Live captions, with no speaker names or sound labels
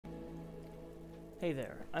Hey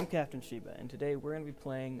there, I'm Captain Shiba, and today we're going to be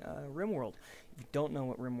playing Rimworld. If you don't know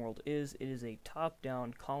what Rimworld is, it is a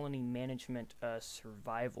top-down colony management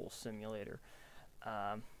survival simulator.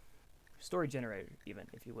 Story generator, even,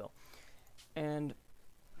 if you will. And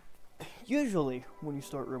usually, when you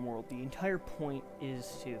start Rimworld, the entire point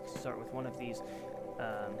is to start with one of these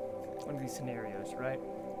scenarios, right?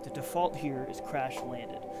 The default here is crash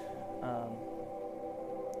landed.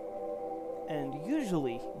 And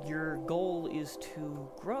usually, your goal is to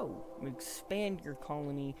grow, expand your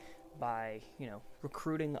colony by,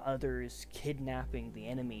 recruiting others, kidnapping the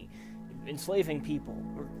enemy, enslaving people,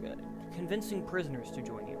 or convincing prisoners to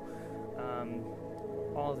join you.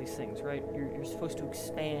 All of these things, right? You're supposed to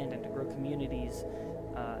expand and to grow communities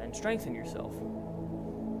and strengthen yourself.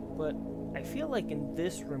 But I feel like in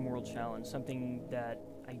this Rimworld challenge, something that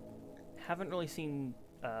I haven't really seen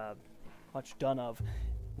much done of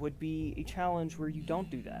would be a challenge where you don't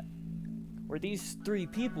do that. Where these three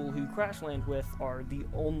people who crash land with are the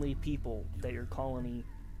only people that your colony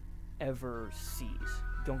ever sees.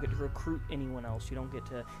 You don't get to recruit anyone else. You don't get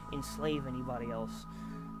to enslave anybody else.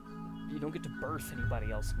 You don't get to birth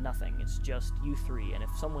anybody else. Nothing. It's just you three. And if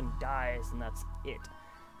someone dies, then that's it.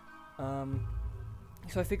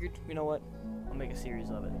 So I figured, you know what? I'll make a series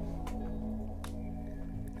of it.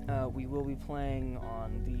 We will be playing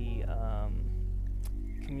on the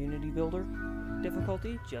community builder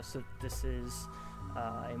difficulty, just so this is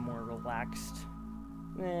a more relaxed,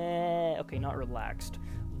 okay, not relaxed,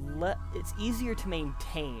 it's easier to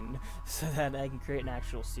maintain so that I can create an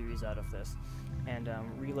actual series out of this, and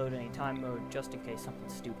reload any time mode just in case something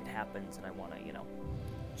stupid happens and I want to,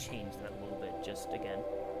 change that a little bit, just again,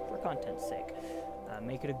 for content's sake.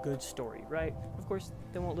 Make it a good story, right? Of course,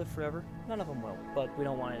 they won't live forever, none of them will, but we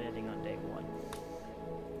don't want it ending on day one.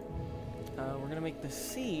 We're going to make the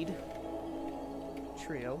seed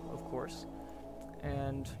trio, of course,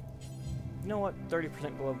 and you know what,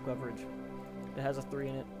 30% globe coverage. It has a 3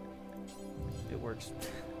 in it. It works.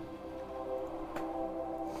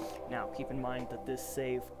 Now, keep in mind that this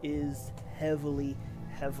save is heavily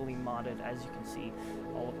modded. As you can see,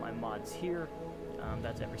 all of my mods here,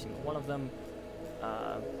 that's every single one of them.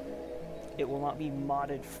 It will not be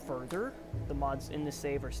modded further. The mods in this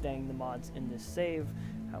save are staying the mods in this save.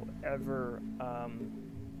 However,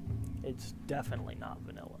 it's definitely not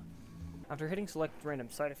vanilla. After hitting select random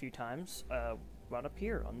site a few times, right up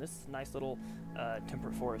here on this nice little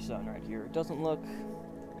temperate forest zone right here, it doesn't look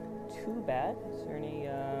too bad. Is there any,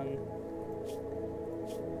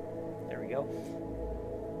 there we go.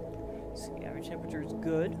 See, average temperature is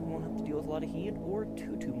good. We won't have to deal with a lot of heat or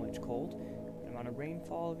too much cold. The amount of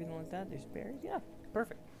rainfall, everything like that. There's berries. Yeah,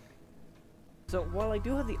 perfect. So while I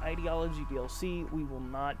do have the Ideology DLC, we will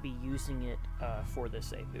not be using it for this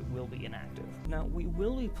save. It will be inactive. Now, we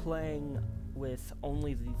will be playing with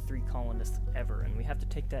only the 3 colonists ever, and we have to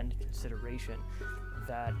take that into consideration,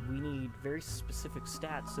 that we need very specific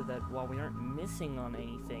stats so that while we aren't missing on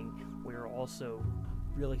anything, we're also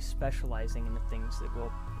really specializing in the things that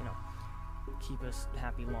will, keep us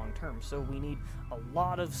happy long term. So we need a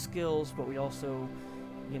lot of skills, but we also,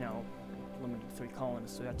 limited to 3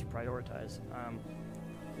 colonists, so we have to prioritize.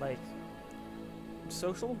 Like,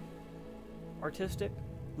 social, artistic,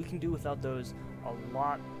 we can do without those a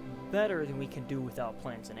lot better than we can do without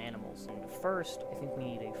plants and animals. And first, I think we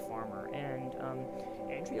need a farmer, and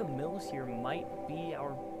Andrea Mills here might be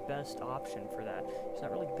our best option for that. She's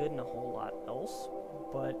not really good in a whole lot else,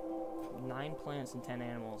 but 9 plants and 10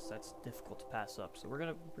 animals, that's difficult to pass up. So we're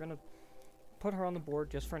gonna put her on the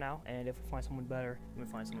board just for now, and if we find someone better, we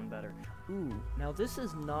find someone better. Ooh, now this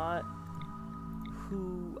is not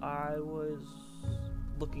who I was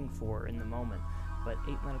looking for in the moment, but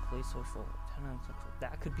 8 medically social, 10 medically social,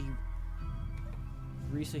 that could be,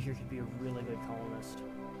 Risa here could be a really good colonist.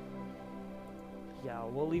 Yeah,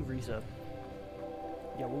 we'll leave Risa.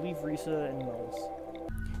 Yeah, we'll leave Risa and Mills.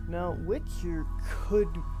 Now, which here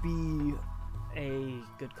could be a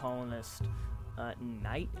good colonist?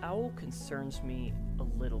 Night Owl concerns me a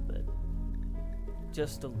little bit.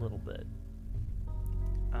 Just a little bit.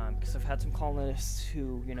 Because I've had some colonists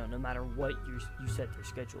who, no matter what you set their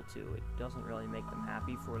schedule to, it doesn't really make them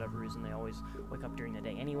happy for whatever reason. They always wake up during the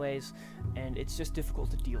day anyways, and it's just difficult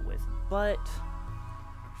to deal with. But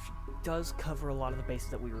she does cover a lot of the bases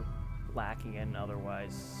that we were lacking in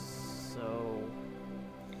otherwise, so...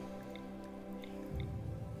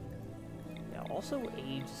 Also,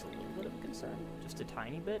 age is a little bit of a concern, just a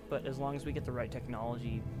tiny bit, but as long as we get the right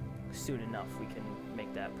technology soon enough, we can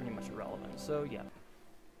make that pretty much irrelevant. So, yeah.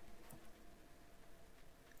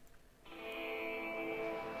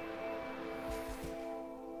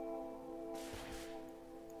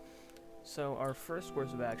 So our first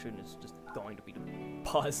course of action is just going to be to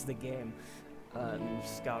pause the game and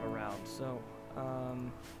scout around. So,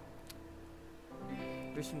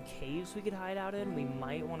 there's some caves we could hide out in. We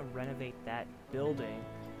might want to renovate that building,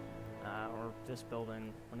 or this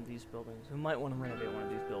building, one of these buildings. We might want to renovate one of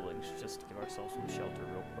these buildings just to give ourselves some shelter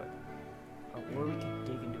real quick. Or we could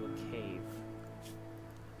dig into a cave.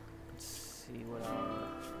 Let's see what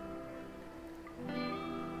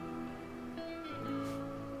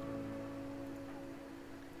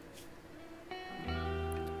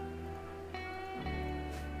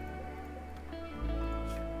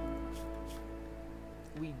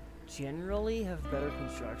we generally have better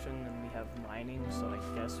construction than we have mining, so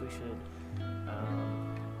I guess we should,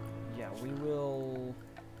 yeah, we will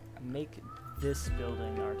make this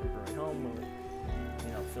building our temporary home. We'll,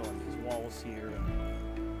 you know, fill in these walls here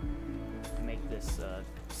and make this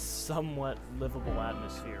somewhat livable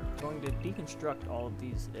atmosphere. I'm going to deconstruct all of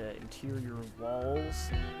these interior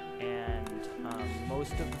walls and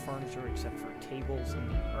most of the furniture except for tables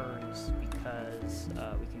and the urns, because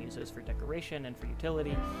we can use those for decoration and for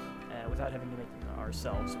utility without having to make them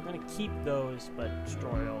ourselves. So we're going to keep those but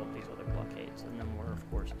destroy all of these other blockades, and then we're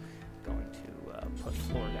of course going to put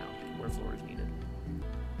floor down where floor is needed.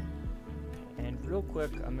 And real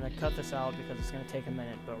quick, I'm going to cut this out because it's going to take a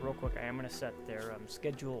minute, but real quick, I am going to set their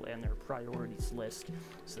schedule and their priorities list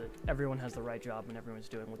so that everyone has the right job and everyone's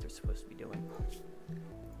doing what they're supposed to be doing.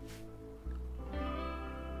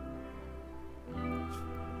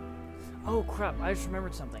 Oh crap, I just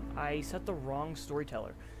remembered something. I set the wrong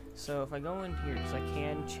storyteller. So if I go in here, because I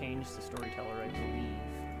can change the storyteller, I believe.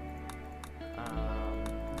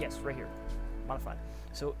 Yes, right here. Modify.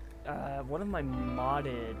 So one of my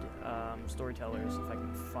modded storytellers, if I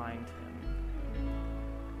can find him,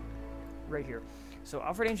 right here. So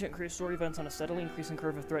Alfred Ancient creates story events on a steadily increasing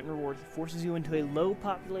curve of threat and reward. He forces you into a low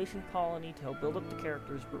population colony to help build up the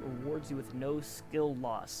characters, but rewards you with no skill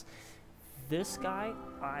loss. This guy,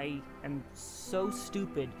 I am so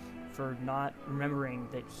stupid for not remembering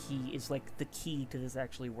that he is like the key to this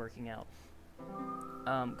actually working out.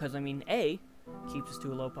 Because I mean, A, keeps us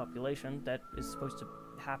to a low population. That is supposed to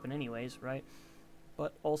happen anyways, right?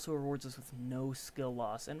 But also rewards us with no skill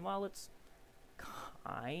loss. And while it's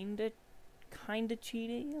kinda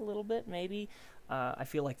cheating a little bit, maybe, I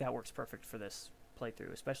feel like that works perfect for this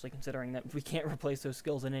playthrough, especially considering that we can't replace those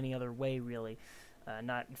skills in any other way, really.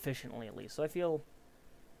 Not efficiently, at least. So I feel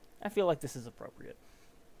like this is appropriate.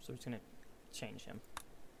 So we're just gonna change him.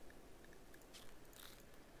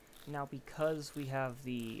 Now, because we have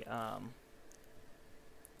the,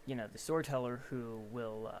 you know, the storyteller who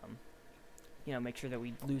will, you know, make sure that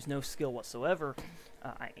we lose no skill whatsoever,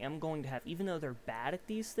 I am going to have, even though they're bad at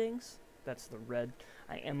these things, that's the red,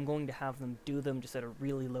 I am going to have them do them just at a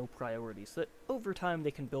really low priority, so that over time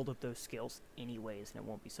they can build up those skills anyways, and it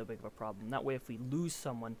won't be so big of a problem. That way, if we lose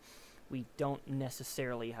someone, we don't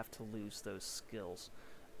necessarily have to lose those skills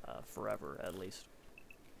forever, at least.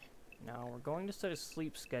 Now, we're going to set a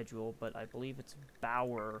sleep schedule, but I believe it's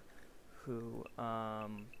Bauer who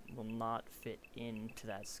will not fit into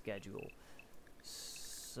that schedule.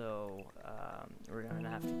 So, we're going to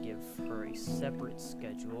have to give her a separate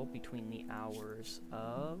schedule between the hours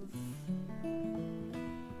of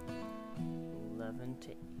 11 to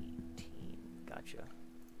 18. Gotcha.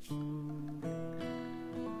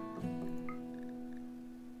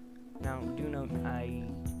 Now, do note,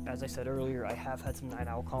 as I said earlier, I have had some night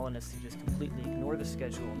owl colonists who just completely ignore the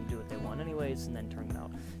schedule and do what they want anyways, and then turn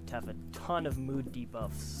out to have a ton of mood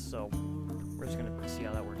debuffs, so we're just going to see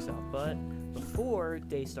how that works out. But before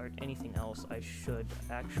they start anything else, I should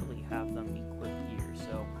actually have them equipped here.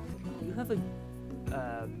 So, you have a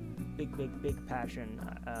big passion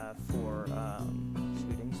for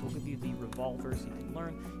shooting, so we'll give you the revolver so you can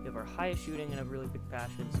learn. You have our highest shooting and a really big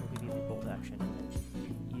passion, so we'll give you the bolt action, and then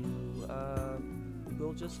you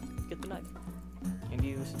will just get the knife. And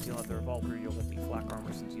you, since you'll have the revolver, you'll get the flak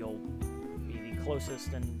armor, since you'll be the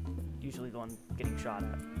closest and usually the one getting shot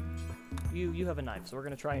at. You have a knife, so we're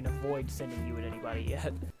going to try and avoid sending you at anybody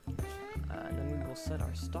yet. And then we will set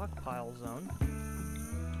our stockpile zone.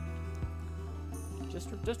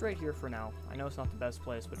 Just right here for now. I know it's not the best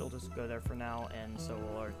place, but it'll just go there for now, and so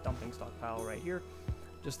will our dumping stockpile right here,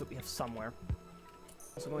 just that we have somewhere.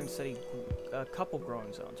 Also going to set a couple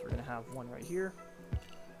growing zones. We're going to have one right here,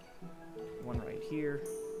 one right here,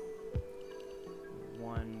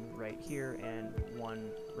 one right here, and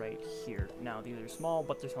one right here. Now, these are small,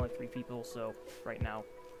 but there's only 3 people, so right now,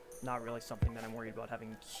 not really something that I'm worried about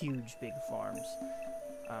having huge, big farms.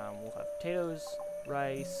 We'll have potatoes,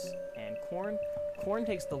 rice, and corn. Corn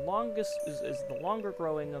takes the longest, is the longer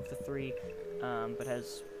growing of the 3, but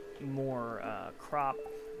has more crop,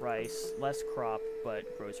 rice, less crop,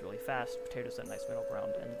 but grows really fast. Potatoes at nice middle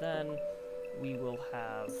ground, and then we will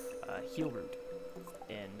have heel root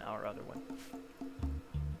in our other one.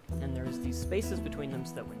 And there's these spaces between them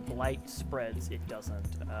so that when blight spreads, it doesn't,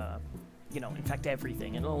 infect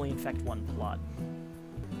everything. It'll only infect one plot.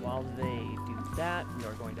 While they do that, we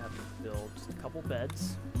are going to have to build just a couple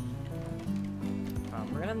beds.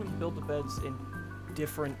 We're going to have them build the beds in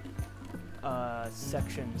different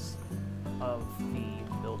sections of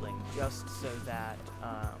the building, just so that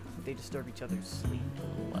they disturb each other's sleep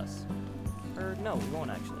a little less. Or no, we won't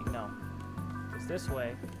actually, no. Because this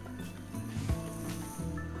way,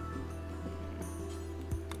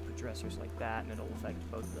 put dressers like that and it'll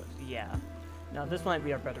affect both of those. Yeah. Now this might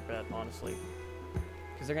be our better bet, honestly.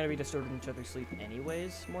 Because they're going to be disturbing each other's sleep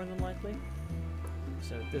anyways, more than likely.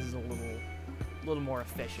 So this is a little more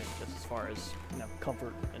efficient, just as far as,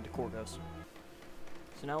 comfort and decor goes.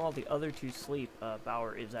 So now while the other two sleep,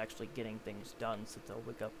 Bauer is actually getting things done, so they'll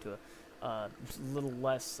wake up to a little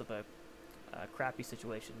less of a crappy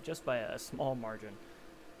situation, just by a small margin.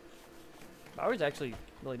 Bauer's actually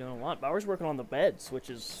really doing a lot. Bauer's working on the beds, which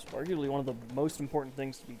is arguably one of the most important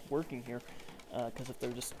things to be working here, because if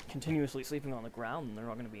they're just continuously sleeping on the ground, then they're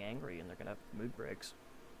all going to be angry, and they're going to have mood breaks.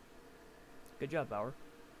 Good job, Bauer.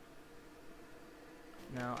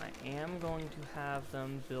 Now, I am going to have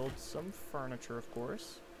them build some furniture, of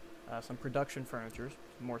course. Some production furniture,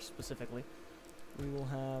 more specifically. We will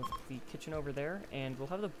have the kitchen over there, and we'll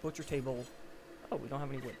have the butcher table. Oh, we don't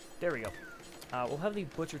have any wood. There we go. We'll have the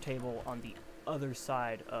butcher table on the other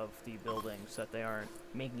side of the building so that they aren't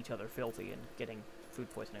making each other filthy and getting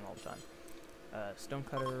food poisoning all the time.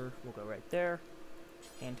 Stonecutter will go right there.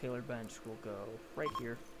 Hand tailor bench will go right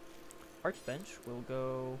here. Arch bench will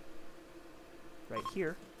go right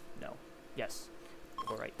here. No. Yes.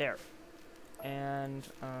 We'll go right there. And,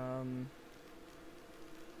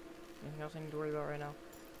 anything else I need to worry about right now?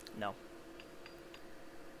 No.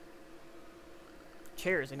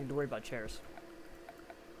 Chairs. I need to worry about chairs.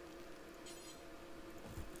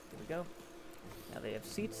 There we go. Now they have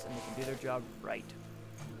seats, and they can do their job right.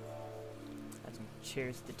 Add some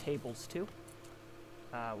chairs to the tables, too.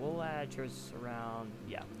 We'll add chairs around...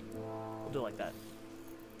 Yeah. We'll do it like that.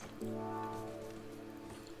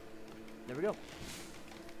 There we go.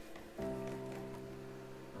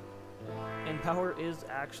 And Power is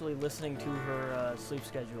actually listening to her sleep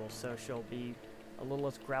schedule, so she'll be a little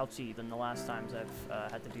less grouchy than the last times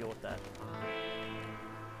I've had to deal with that.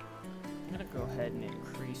 I'm gonna go ahead and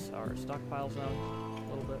increase our stockpile zone a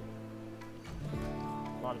little bit.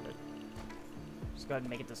 A lot of it. Just go ahead and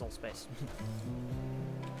make it this whole space.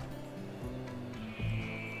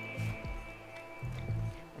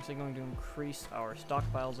 Actually going to increase our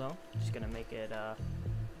stockpile zone. Just gonna make it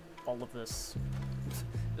all of this,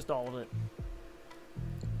 just all of it.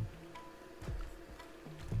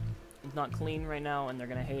 It's not clean right now, and they're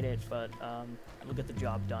gonna hate it, but we'll get the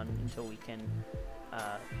job done until we can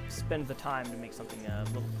spend the time to make something a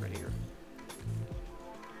little prettier.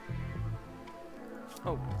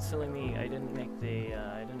 Oh, silly me! I didn't make the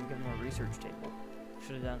I didn't give them a research table.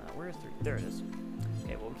 Should have done that. Where is the? There it is.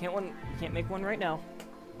 Okay, well we can't make one right now.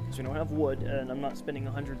 So we don't have wood, and I'm not spending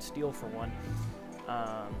 100 steel for one.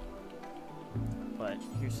 But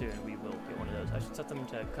here soon we will get one of those. I should set them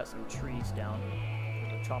to cut some trees down,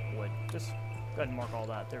 or chop wood. Just go ahead and mark all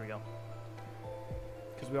that. There we go.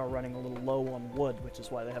 Because we are running a little low on wood, which is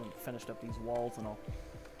why they haven't finished up these walls and all.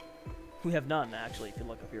 We have none, actually, if you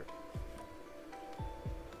look up here.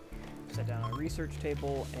 Set down our research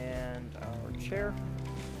table and our chair.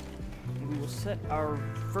 We will set our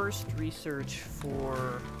first research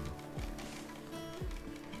for...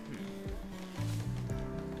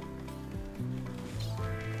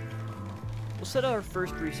 We'll set our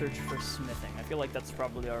first research for smithing. I feel like that's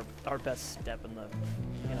probably our best step in the,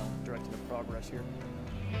 direction of progress here.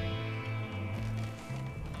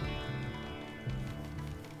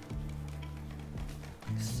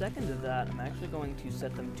 Second to that, I'm actually going to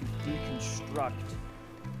set them to deconstruct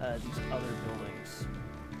these other buildings.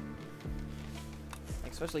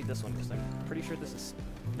 Especially this one, because I'm pretty sure this is...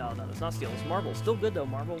 No, it's not steel. It's marble. Still good, though.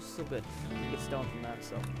 Marble's still good. You get stone from that,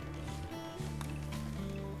 so...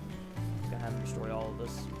 Just gonna have to destroy all of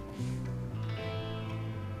this.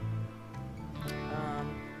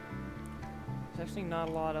 There's actually not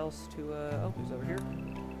a lot else to... Oh, who's over here?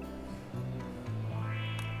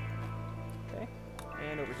 Okay.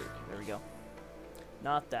 And over here. There we go.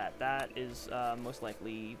 Not that. That is most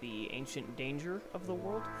likely the ancient danger of the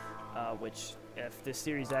world, which... If this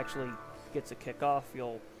series actually gets a kickoff,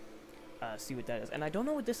 you'll see what that is. And I don't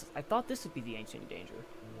know what this is. I thought this would be the ancient danger.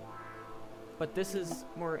 But this is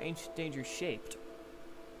more Ancient Danger shaped.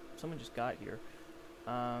 Someone just got here.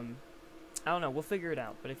 I don't know, we'll figure it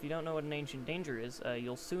out. But if you don't know what an Ancient Danger is,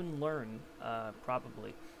 you'll soon learn,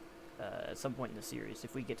 probably, at some point in the series,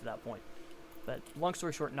 if we get to that point. But long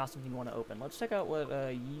story short, not something you want to open. Let's check out what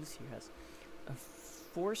Yeez here has. A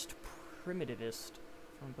forced primitivist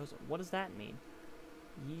from Bozo. What does that mean?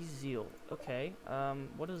 Yeezeel. Okay.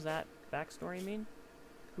 What does that backstory mean?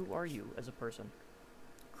 Who are you as a person?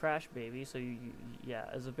 Crash baby. So yeah,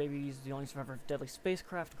 as a baby, he's the only survivor of deadly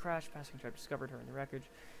spacecraft crash. Passing tribe discovered her in the wreckage.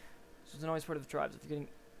 She's always part of the tribes.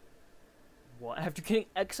 After getting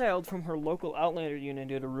exiled from her local Outlander unit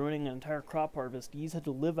due to ruining an entire crop harvest, Yeez had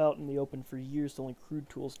to live out in the open for years, selling crude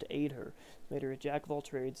tools to aid her. Made her a jack of all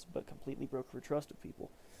trades, but completely broke her trust of people.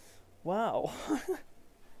 Wow.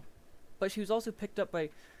 But she was also picked up by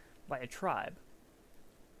a tribe.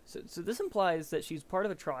 So this implies that she's part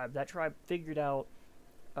of a tribe. That tribe figured out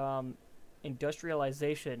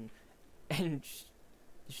industrialization, and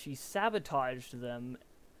she sabotaged them,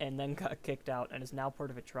 and then got kicked out, and is now part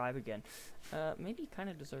of a tribe again. Maybe kind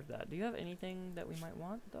of deserve that. Do you have anything that we might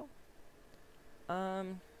want, though?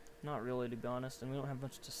 Not really, to be honest, and we don't have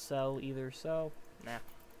much to sell either, so, nah.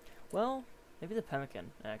 Well, maybe the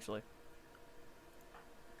pemmican, actually.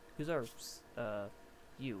 Who's our,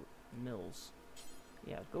 you, Mills?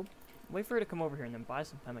 Yeah, go, wait for her to come over here and then buy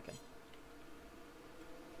some pemmican.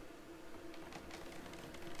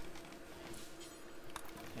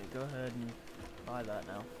 Okay, go ahead and buy that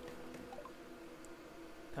now.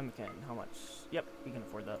 Pemmican, how much? Yep, we can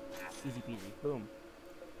afford that. Easy peasy. Boom.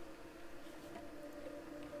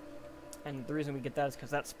 And the reason we get that is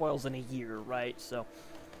because that spoils in a year, right? So,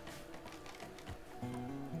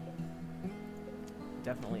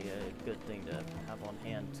 definitely a good thing to have on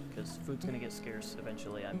hand, because food's gonna get scarce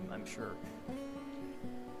eventually, I'm sure.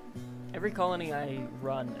 Every colony I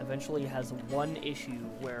run eventually has one issue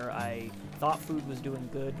where I thought food was doing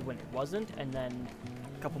good when it wasn't, and then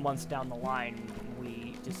a couple months down the line,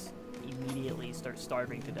 we just immediately start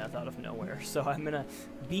starving to death out of nowhere. So I'm gonna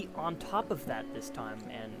be on top of that this time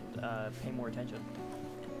and pay more attention.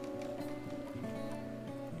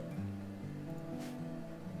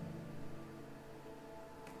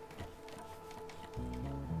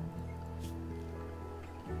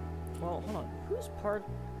 Well, hold on.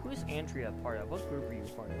 Who's Andrea part of? What group are you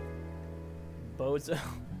part of? Bozo.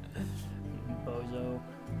 Bozo.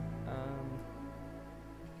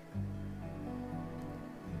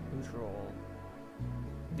 Neutral.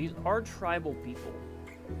 These are tribal people.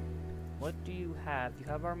 What do you have? You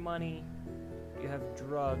have our money. You have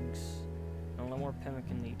drugs. And a little more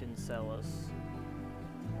pemmican that you didn't sell us.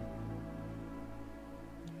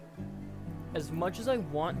 As much as I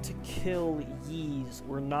want to kill Yeez,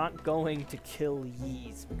 we're not going to kill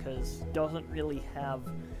Yeez because it doesn't really have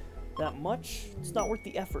that much. It's not worth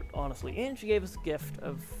the effort, honestly. And she gave us a gift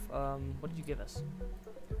of, what did you give us?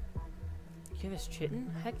 You gave us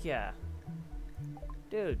chitin? Heck yeah.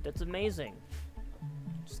 Dude, that's amazing.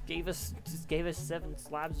 Just gave us 7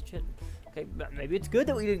 slabs of chitin. Okay, maybe it's good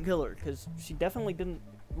that we didn't kill her, because she definitely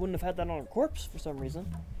wouldn't have had that on her corpse for some reason.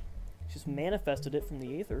 She just manifested it from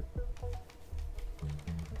the aether.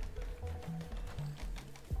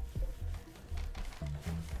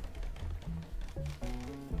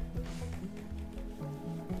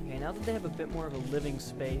 Okay, now that they have a bit more of a living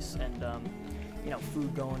space and, you know,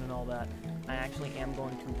 food going and all that, I actually am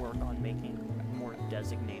going to work on making more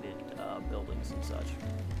designated buildings and such.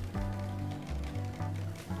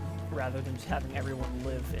 Rather than just having everyone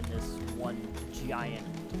live in this one giant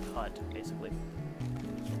hut, basically.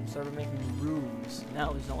 Started making rooms.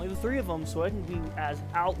 Now there's only the 3 of them, so I can be as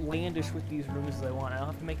outlandish with these rooms as I want. I don't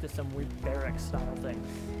have to make this some weird barrack style thing.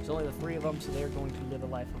 There's only the 3 of them, so they're going to live a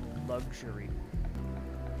life of luxury.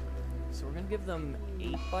 So we're gonna give them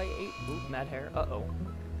 8x8. Ooh, mad hair. Uh-oh.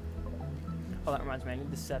 Oh, that reminds me, I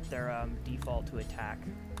need to set their default to attack.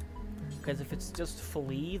 Because if it's just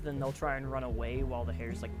flee, then they'll try and run away while the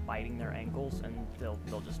hair's like biting their ankles, and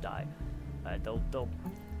they'll just die. They'll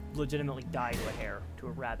legitimately die to a hare, to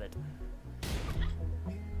a rabbit.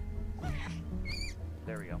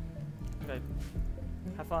 There we go. Okay.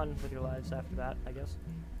 Have fun with your lives after that, I guess.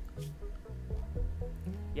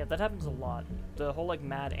 Yeah, that happens a lot. The whole, like,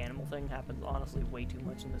 mad animal thing happens, honestly, way too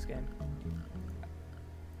much in this game.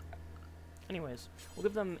 Anyways, we'll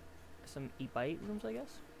give them some 8x8 rooms, I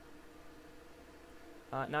guess.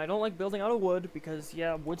 Now, I don't like building out of wood, because,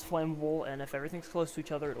 yeah, wood's flammable, and if everything's close to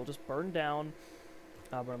each other, it'll just burn down.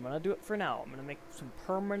 But I'm gonna do it for now. I'm gonna make some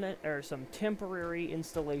permanent, or some temporary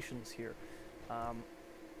installations here.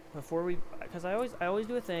 Before we, because I always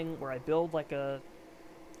do a thing where I build like a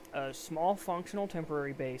a small functional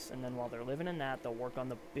temporary base, and then while they're living in that, they'll work on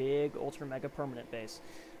the big ultra mega permanent base.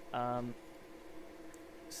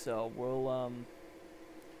 So we'll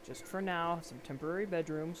just for now have some temporary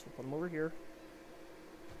bedrooms. We'll put them over here,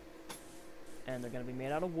 and they're going to be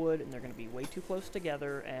made out of wood, and they're going to be way too close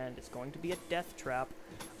together, and it's going to be a death trap.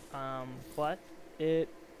 But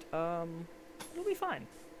it'll be fine.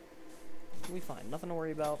 It'll be fine. Nothing to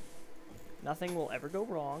worry about. Nothing will ever go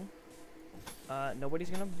wrong. Nobody's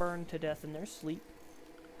gonna burn to death in their sleep.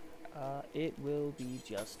 It will be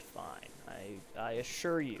just fine. I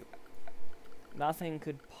assure you. Nothing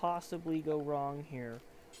could possibly go wrong here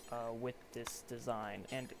with this design.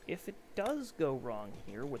 And if it does go wrong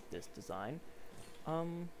here with this design, well,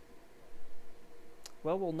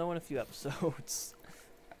 we'll know in a few episodes.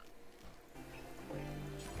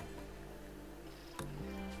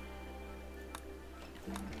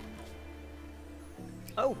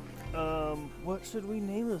 Oh, what should we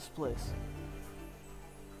name this place?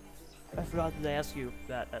 I forgot to ask you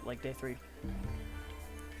that at like day 3.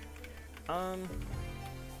 Does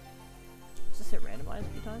this hit randomized a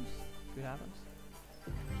few times? See what happens?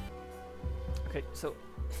 Okay, so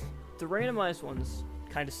the randomized ones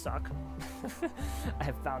kind of suck. I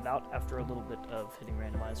have found out after a little bit of hitting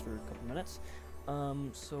randomize for a couple minutes.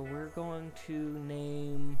 So we're going to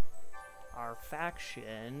name our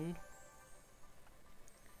faction.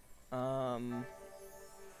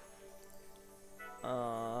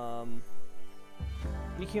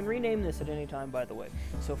 You can rename this at any time, by the way.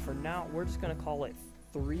 So for now, we're just gonna call it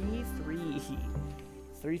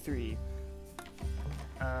 3-3.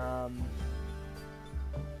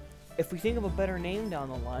 If we think of a better name down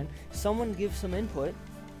the line, someone give some input,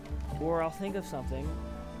 or I'll think of something,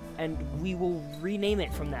 and we will rename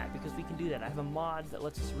it from that, because we can do that. I have a mod that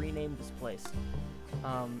lets us rename this place.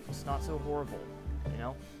 It's not so horrible, you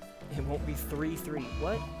know? It won't be 3-3.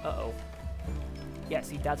 What? Uh-oh. Yeah,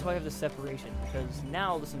 see, that's why I have the separation, because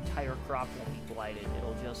now this entire crop won't be blighted.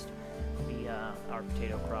 It'll just be our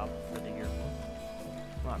potato crop for the year.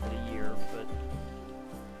 Not for the year, but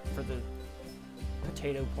for the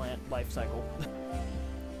potato plant life cycle.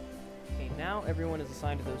 Okay, now everyone is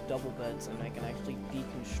assigned to those double beds, and I can actually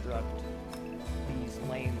deconstruct these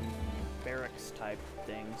lame barracks type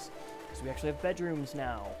things. So we actually have bedrooms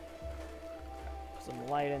now. Some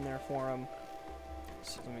light in there for them.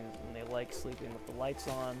 So, I mean, they like sleeping with the lights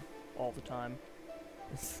on all the time.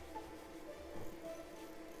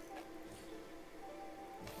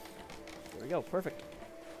 There we go, perfect.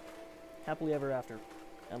 Happily ever after.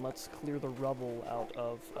 And let's clear the rubble out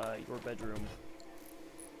of your bedroom.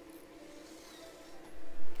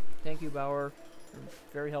 Thank you, Bauer. You're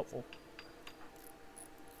very helpful.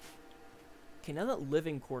 Okay, now that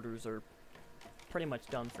living quarters are pretty much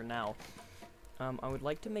done for now, I would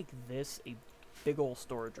like to make this a big ol'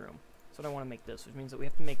 storage room. That's what I want to make this, which means that we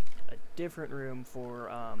have to make a different room for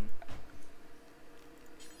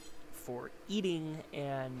eating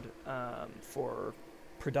and for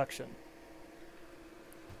production.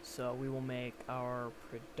 So we will make our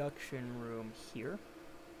production room here.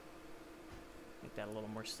 Make that a little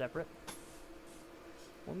more separate.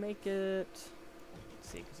 We'll make it, let's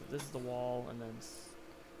see, because this is the wall, and then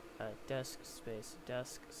desk space.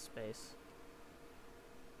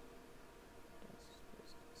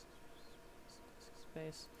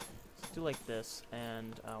 Let's do like this,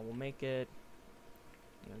 and we'll make it,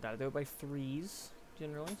 you know, gotta do it by 3s,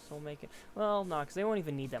 generally, so we'll make it, well, no, because they won't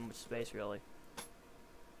even need that much space, really,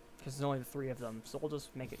 because there's only the 3 of them, so we'll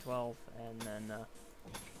just make it 12, and then,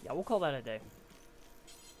 yeah, we'll call that a day.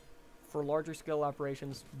 For larger scale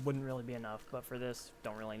operations, wouldn't really be enough, but for this,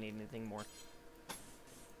 don't really need anything more.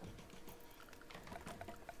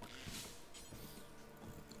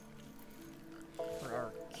 For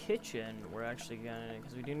our kitchen, we're actually gonna,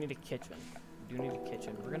 because we do need a kitchen.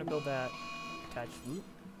 We're gonna build that, attach,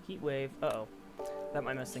 heat wave, uh-oh. That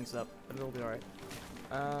might mess things up, but it'll be alright.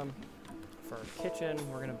 For our kitchen,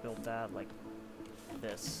 we're gonna build that like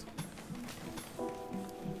this. And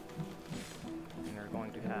we're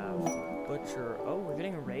going to have butcher, oh, we're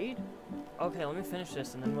getting a raid? Okay, let me finish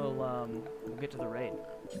this and then we'll get to the raid.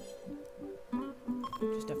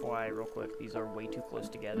 Just FYI real quick, these are way too close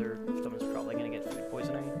together. Someone's probably going to get food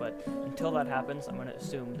poisoning, but until that happens, I'm going to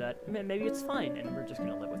assume that maybe it's fine, and we're just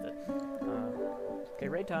going to live with it. Okay,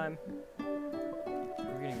 raid time.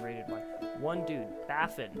 We're getting raided by one dude,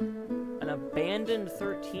 Baffin. An abandoned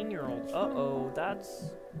 13-year-old. Uh-oh, that's...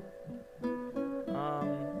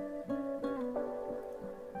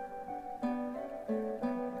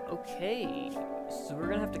 Okay, so we're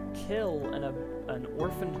going to have to kill an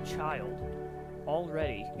orphaned child.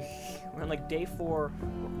 already. We're on like day 4.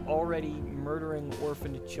 We're already murdering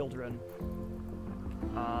orphaned children.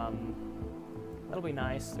 That'll be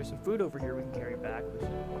nice. There's some food over here we can carry back. We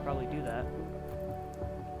should probably do that.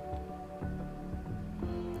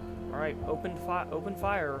 Alright, open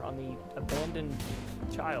fire on the abandoned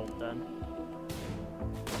child, then.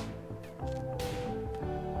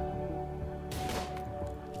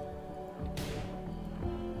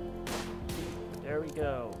 There we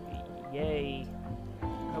go. Yay.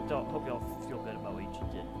 Hope y'all feel good about what you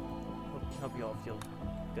just did. Hope y'all feel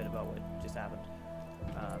good about what just happened.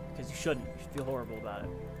 Because you shouldn't. You should feel horrible about it.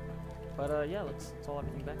 But, yeah, let's all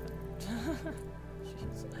everything back then.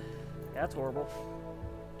 Jeez. Yeah, that's horrible.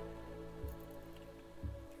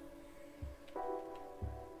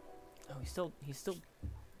 Oh, he's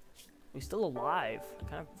still alive. I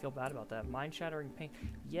kind of feel bad about that. Mind-shattering pain.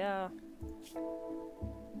 Yeah.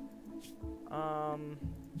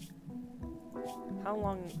 How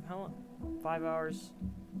long? 5 hours?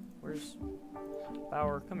 Where's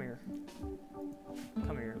Bauer? Come here.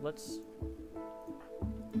 Come here. Let's.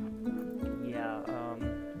 Yeah.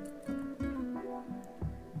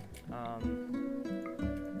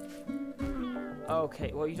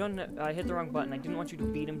 Okay. Well, you don't. I hit the wrong button. I didn't want you to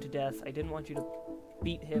beat him to death. I didn't want you to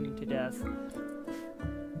beat him to death.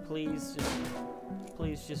 Please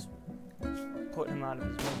just put him out of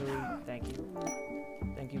his misery. Thank you.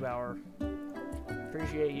 Thank you, Bauer.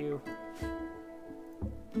 Appreciate you.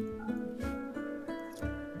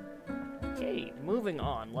 Okay, moving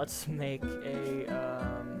on. Let's make a,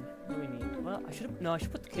 what do we need? Well, I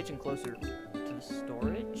should put the kitchen closer to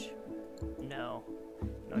storage. No,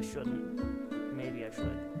 I shouldn't. Maybe I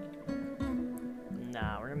should.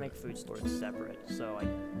 Nah, we're gonna make food storage separate, so I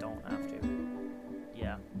don't have to.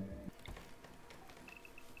 Yeah.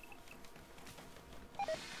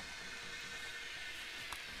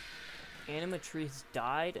 Animatrix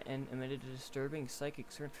died and emitted a disturbing psychic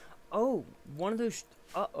siren. Oh, one of those.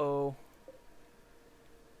 Uh-oh.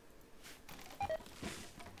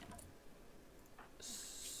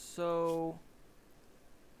 So,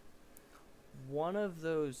 one of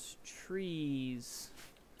those trees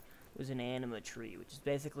was an anima tree, which is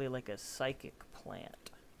basically like a psychic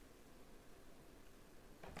plant.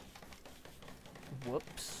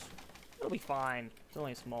 Whoops. It'll be fine. It's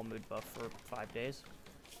only a small mood buff for 5 days.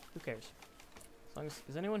 Who cares? As long as,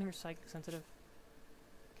 is anyone here psychic sensitive?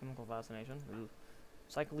 Chemical fascination. Ooh.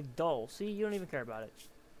 Psychically dull. See, you don't even care about it.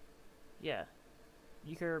 Yeah.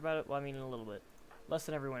 You care about it? Well, I mean, a little bit. Less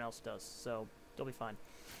than everyone else does, so you'll be fine.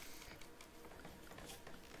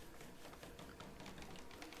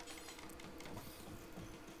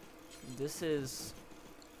 This is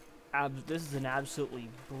an absolutely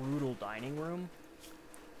brutal dining room.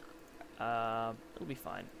 It'll be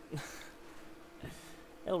fine.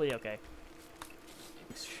 It'll be okay.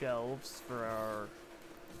 Shelves for our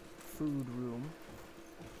food room.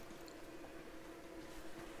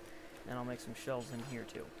 And I'll make some shelves in here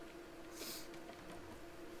too.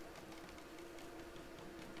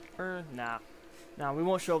 Nah. Nah, we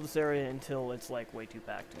won't shelve this area until it's like way too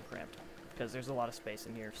packed and cramped. Because there's a lot of space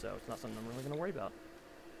in here, so it's not something I'm really going to worry about.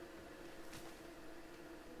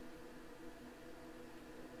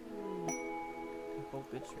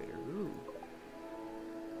 Bulk goods trader. Ooh.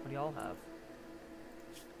 What do y'all have?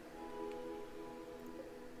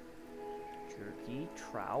 Jerky,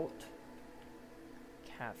 trout,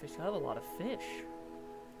 catfish. I have a lot of fish.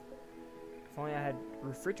 If only I had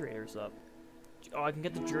refrigerators up. Oh, I can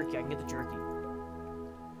get the jerky. I can get the jerky.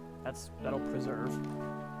 That'll preserve.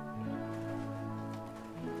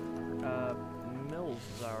 Mills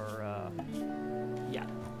is our, yeah.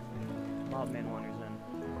 Mobman wanders in.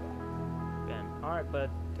 Ben. Alright, but,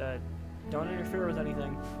 don't interfere with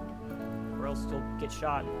anything, or else you'll get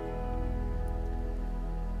shot.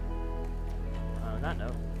 On that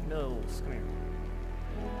note, Mills, come here.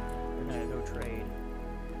 We're gonna go trade.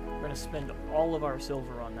 We're gonna spend all of our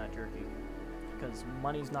silver on that jerky, because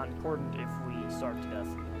money's not important if we starve to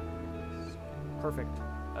death. Perfect.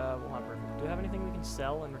 Well, not perfect. Do we have anything we can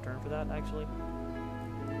sell in return for that, actually?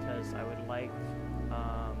 Because I would like,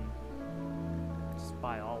 just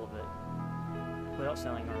buy all of it. Without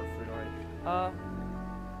selling our food already.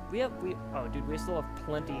 Oh, dude, we still have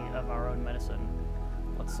plenty of our own medicine.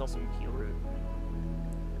 Let's sell some heal root.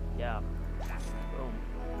 Yeah. Boom.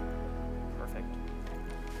 Perfect.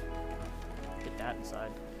 Get that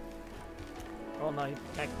inside. Well, no, you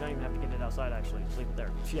don't even have to get it outside, actually. Just leave it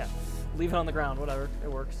there. Yeah. Leave it on the ground, whatever.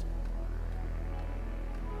 It works.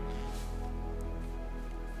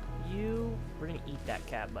 We're gonna eat that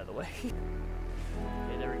cat, by the way.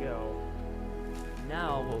 Okay, there we go.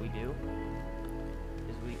 Now, what we do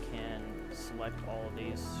is we can select all of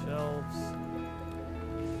these shelves,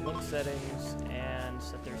 link settings, and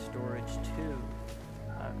set their storage to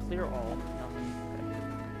clear all. Okay.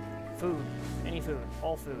 Food, any food,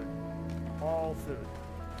 all food, all food.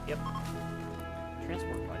 Yep.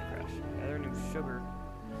 Transport pod crash. Gather new sugar.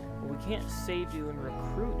 Well, we can't save you and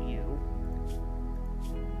recruit you.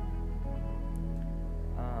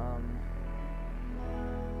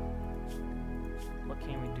 What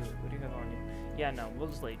can we do? What do you have on you? Yeah, no, we'll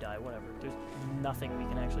just let you die, whatever. There's nothing we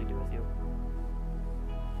can actually do with you.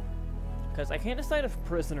 Because I can't decide if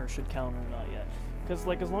prisoner should count or not yet. Because,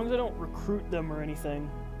 like, as long as I don't recruit them or anything,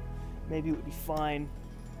 maybe it would be fine.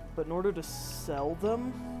 But in order to sell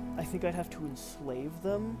them, I think I'd have to enslave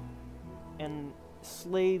them. And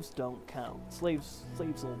slaves don't count. Slaves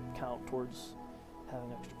will count towards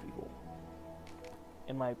having extra people.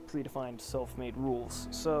 In my predefined self-made rules.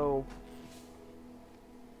 So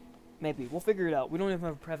maybe. We'll figure it out. We don't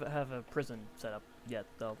even have a prison set up yet,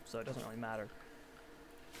 though, so it doesn't really matter.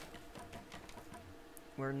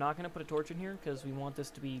 We're not going to put a torch in here because we want this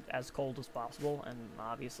to be as cold as possible, and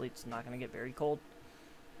obviously it's not going to get very cold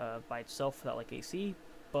by itself without, like, AC,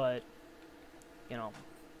 but, you know,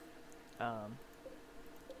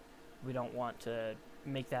 we don't want to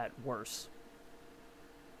make that worse.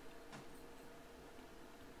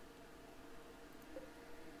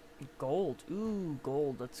 Gold. Ooh,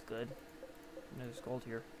 gold. That's good. There's gold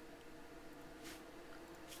here.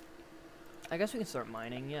 I guess we can start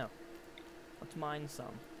mining, yeah. Let's mine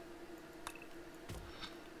some.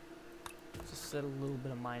 Just set a little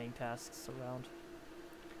bit of mining tasks around.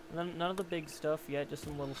 None of the big stuff yet, just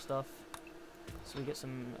some little stuff. So we get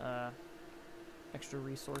some extra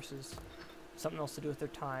resources. Something else to do with their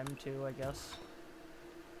time, too, I guess.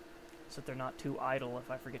 So that they're not too idle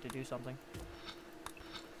if I forget to do something.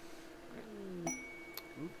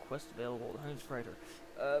 Ooh, quest available. The Hunter's Praetor.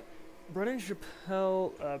 Brennan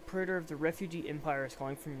Chappelle, Praetor of the Refugee Empire, is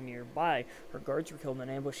calling from nearby. Her guards were killed in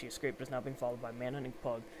an ambush. She escaped, but is now being followed by a manhunting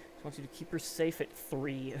pug. She wants you to keep her safe at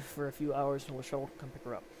 3 for a few hours until the shuttle can come pick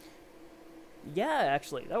her up. Yeah,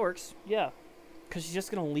 actually, that works. Yeah. Because she's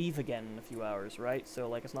just going to leave again in a few hours, right? So,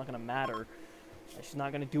 like, it's not going to matter. She's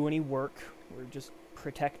not going to do any work. We're just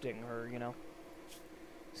protecting her, you know?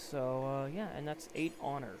 So, yeah, and that's 8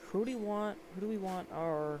 honor. Who do we want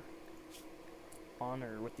our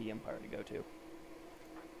honor with the Empire to go to?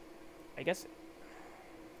 I guess...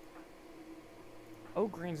 Oh,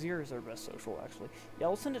 Granzier is our best social, actually. Yeah,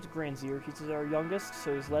 we'll send it to Granzier. He's our youngest,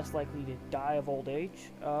 so he's less likely to die of old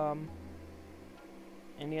age. And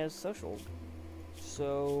he has social.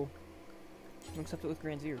 So, we'll accept it with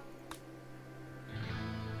Granzier.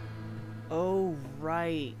 Oh,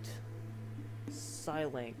 right.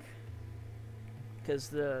 Psylink. Because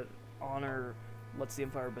the honor lets the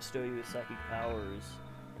Empire bestow you with psychic powers.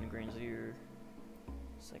 And Granzier.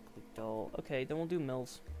 Cyclic dull. Okay, then we'll do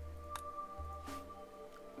Mills.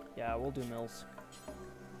 Yeah, we'll do Mills.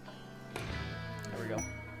 There we go.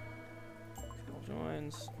 Skill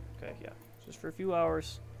joins. Okay, yeah. Just for a few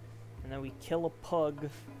hours. And then we kill a pug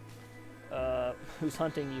who's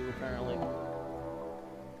hunting you, apparently.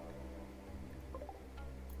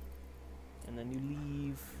 And then you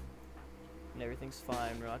leave. And everything's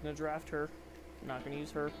fine. We're not going to draft her. We're not going to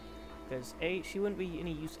use her. Because, A, she wouldn't be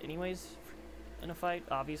any use anyways in a fight,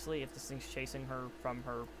 obviously, if this thing's chasing her from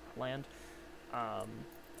her land.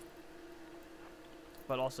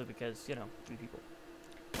 But also because, you know, we people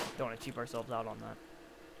don't want to cheap ourselves out on that.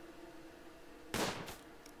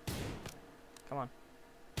 Come on.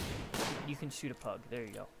 You can shoot a pug. There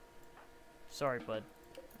you go. Sorry, bud.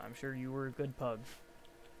 I'm sure you were a good pug.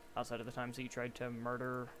 Outside of the times that you tried to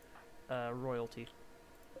murder royalty.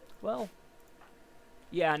 Well,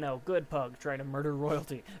 yeah, no, good pug trying to murder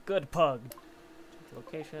royalty. Good pug.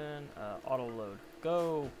 Location, auto load.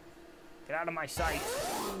 Go. Get out of my sight.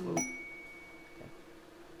 Ooh. Okay.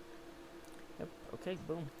 Yep, okay,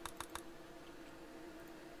 boom.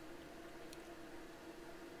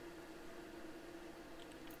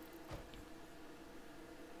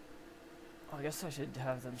 Oh, I guess I should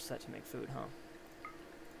have them set to make food, huh?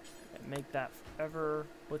 Okay, make that forever.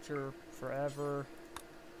 Butcher forever.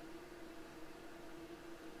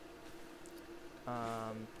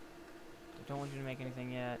 I don't want you to make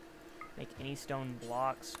anything yet. Make any stone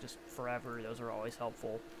blocks just forever. Those are always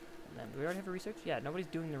helpful. And then, do we already have a research? Yeah, nobody's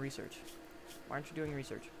doing the research. Why aren't you doing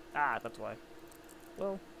research? Ah, that's why.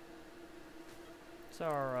 Well, it's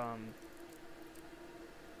our,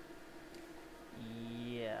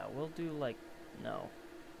 yeah, we'll do, like, no.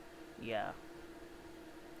 Yeah.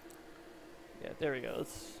 Yeah, there we go.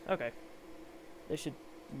 It's, okay. They should,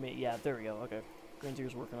 yeah, there we go. Okay.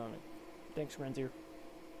 Granzier's working on it. Thanks, Granzier.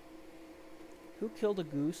 Who killed a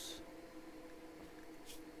goose?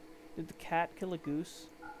 Did the cat kill a goose?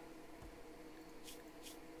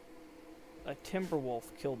 A timber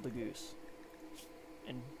wolf killed the goose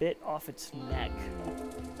and bit off its neck.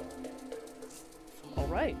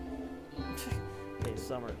 Alright. Okay,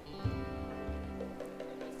 summer.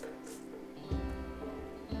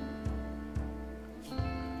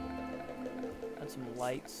 Add some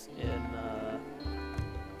lights in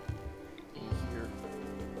here.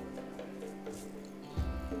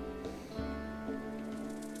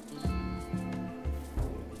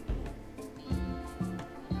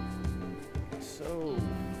 So,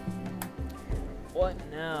 what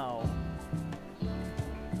now?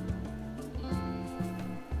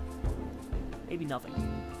 Maybe nothing.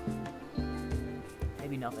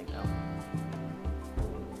 Maybe nothing now.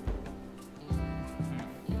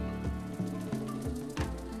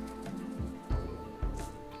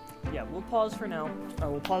 Yeah, we'll pause for now.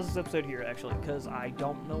 We'll pause this episode here, actually, because I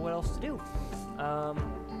don't know what else to do. I've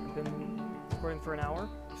been recording for an hour,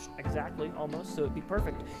 exactly, almost, so it'd be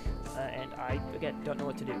perfect. And I, again, don't know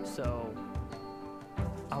what to do, so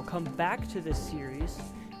I'll come back to this series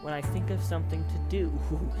when I think of something to do.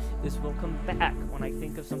 This will come back when I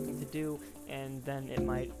think of something to do, and then it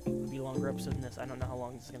might be a longer episode than this. I don't know how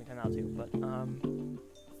long this is going to come out to, but,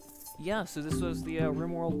 yeah, so this was the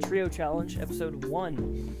Rimworld Trio Challenge, Episode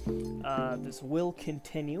 1. This will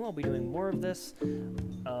continue. I'll be doing more of this,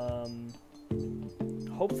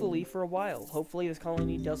 hopefully for a while. Hopefully this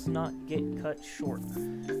colony does not get cut short.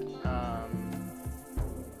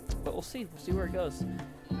 But we'll see. We'll see where it goes.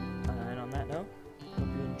 And on that note, hope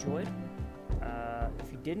you enjoyed.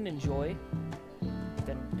 If you didn't enjoy,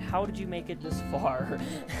 then how did you make it this far?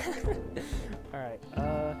 Alright,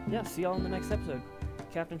 yeah, see y'all in the next episode.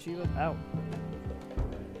 Captain Shiva, out.